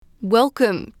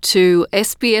Welcome to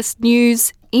SBS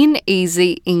News in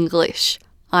Easy English.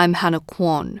 I'm Hannah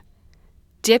Kwon.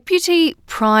 Deputy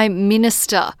Prime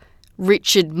Minister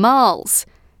Richard Marles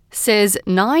says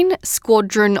 9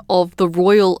 Squadron of the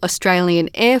Royal Australian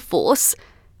Air Force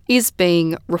is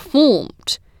being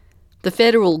reformed. The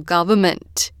federal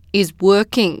government is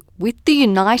working with the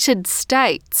United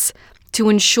States to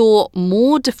ensure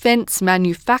more defence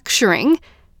manufacturing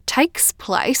takes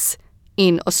place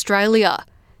in Australia.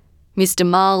 Mr.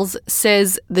 Marles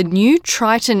says the new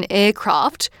Triton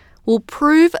aircraft will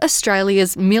prove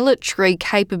Australia's military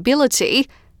capability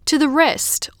to the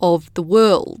rest of the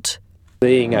world.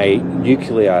 Being a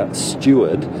nuclear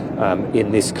steward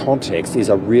in this context is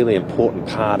a really important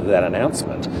part of that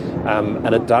announcement.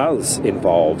 And it does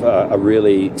involve a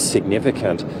really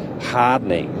significant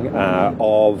hardening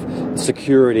of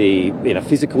security in a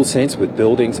physical sense with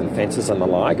buildings and fences and the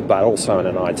like, but also in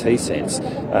an IT sense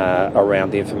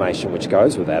around the information which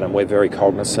goes with that. And we're very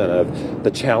cognizant of the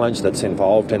challenge that's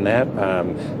involved in that.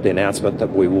 The announcement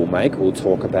that we will make will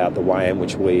talk about the way in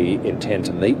which we intend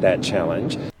to meet that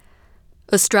challenge.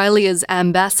 Australia's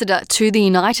ambassador to the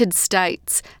United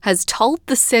States has told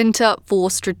the Centre for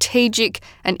Strategic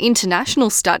and International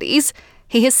Studies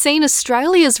he has seen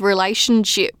Australia's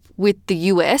relationship with the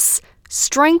US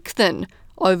strengthen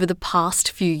over the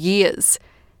past few years.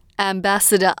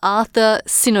 Ambassador Arthur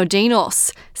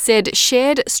Sinodinos said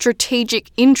shared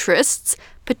strategic interests,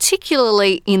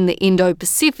 particularly in the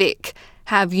Indo-Pacific,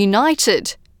 have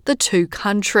united the two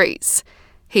countries.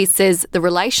 He says the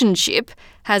relationship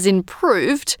has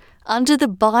improved under the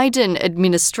Biden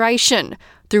administration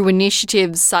through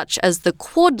initiatives such as the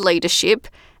Quad leadership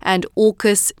and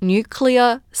AUKUS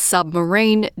nuclear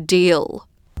submarine deal.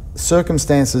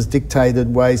 Circumstances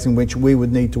dictated ways in which we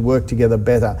would need to work together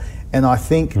better. And I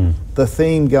think the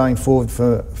theme going forward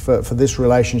for this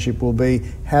relationship will be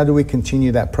how do we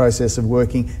continue that process of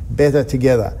working better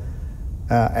together?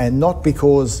 And not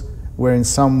because we're in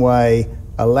some way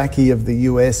a lackey of the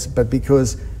US, but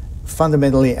because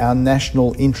fundamentally our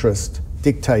national interest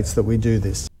dictates that we do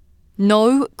this.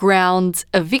 No grounds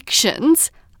evictions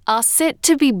are set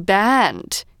to be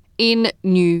banned in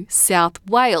New South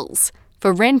Wales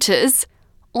for renters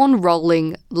on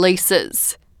rolling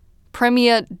leases.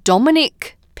 Premier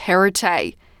Dominic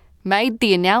Perrottet made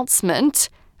the announcement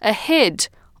ahead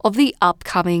of the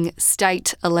upcoming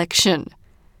state election.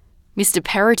 Mr.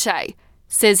 Perrottet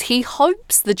says he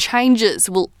hopes the changes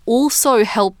will also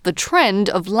help the trend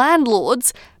of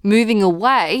landlords moving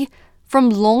away from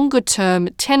longer-term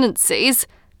tenancies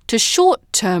to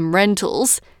short-term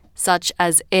rentals such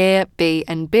as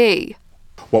Airbnb.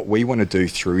 What we want to do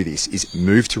through this is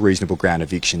move to reasonable ground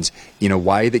evictions in a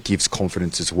way that gives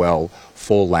confidence as well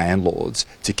for landlords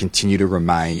to continue to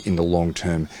remain in the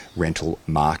long-term rental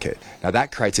market. Now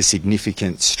that creates a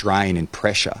significant strain and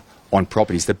pressure on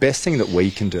properties. The best thing that we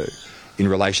can do in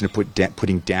relation to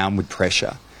putting downward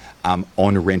pressure on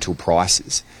rental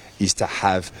prices is to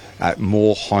have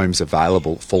more homes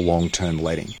available for long-term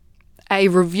letting. A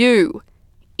review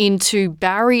into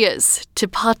barriers to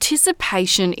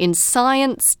participation in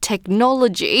science,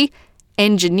 technology,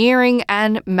 engineering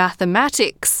and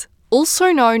mathematics,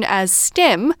 also known as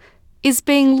STEM, is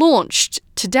being launched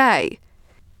today.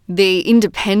 The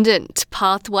Independent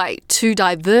Pathway to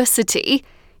Diversity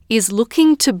is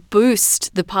looking to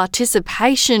boost the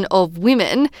participation of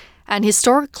women and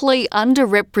historically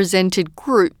underrepresented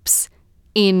groups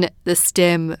in the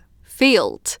STEM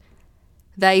field.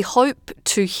 They hope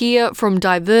to hear from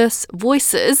diverse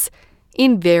voices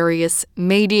in various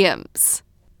mediums.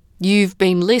 You've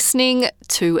been listening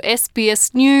to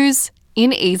SBS News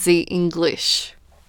in Easy English.